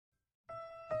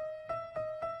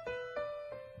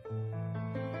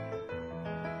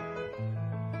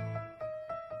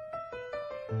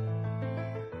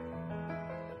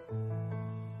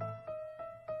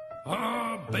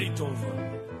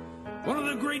Beethoven, one of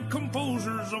the great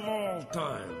composers of all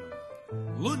time,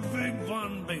 Ludwig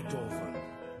van Beethoven.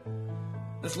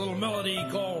 This little melody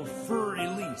called Für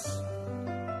Elise.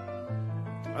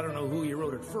 I don't know who he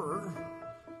wrote it for,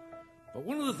 but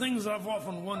one of the things I've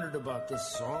often wondered about this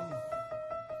song,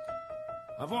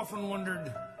 I've often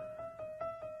wondered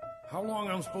how long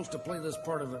I'm supposed to play this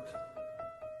part of it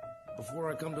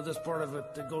before I come to this part of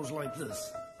it that goes like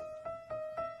this.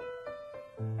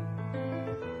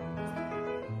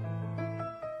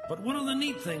 But one of the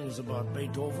neat things about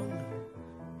Beethoven,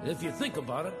 if you think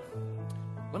about it,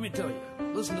 let me tell you,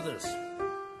 listen to this.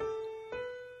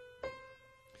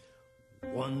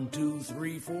 1, 2,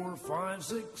 3, 4, 5,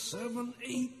 6, 7,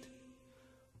 8.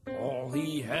 All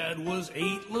he had was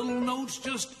 8 little notes,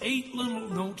 just 8 little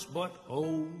notes, but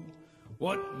oh,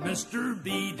 what Mr.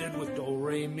 B did with do,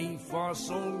 re, mi, fa,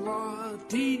 sol, la,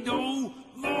 ti, do,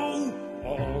 lo.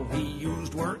 All he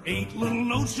used were 8 little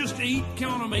notes, just 8,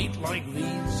 count 'em 8 like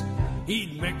these.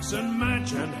 He'd mix and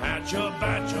match and hatch a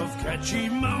batch of catchy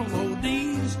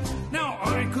melodies. Now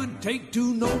I could take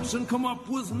 2 notes and come up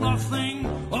with nothing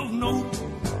of note.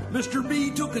 Mr.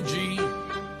 B took a G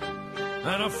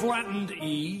and a flattened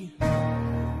E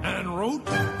and wrote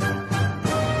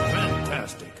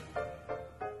fantastic.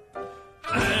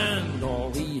 And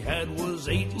all he had was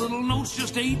 8 little notes,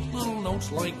 just 8 little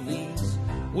notes like these,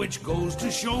 which goes to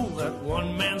show that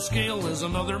one man's scale is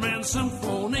another man's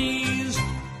symphonies.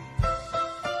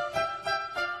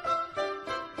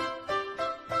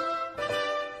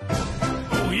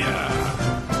 Oh yeah.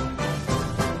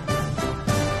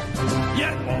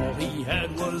 Yet all he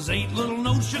had was 8 little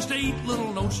notes, just 8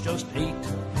 little notes, just 8.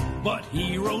 But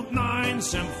he wrote 9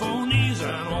 symphonies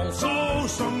and also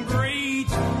some great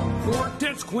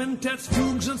quartets, quintets,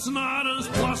 fugues, and sonatas,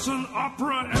 plus an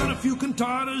opera and a few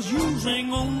cantatas,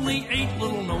 using only 8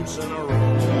 little notes in a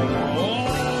row.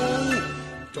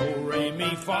 Do, re,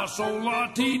 mi, fa, sol, la,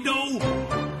 ti, do.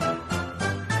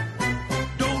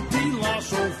 Do, ti, la,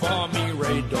 sol, fa, mi,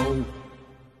 re, do.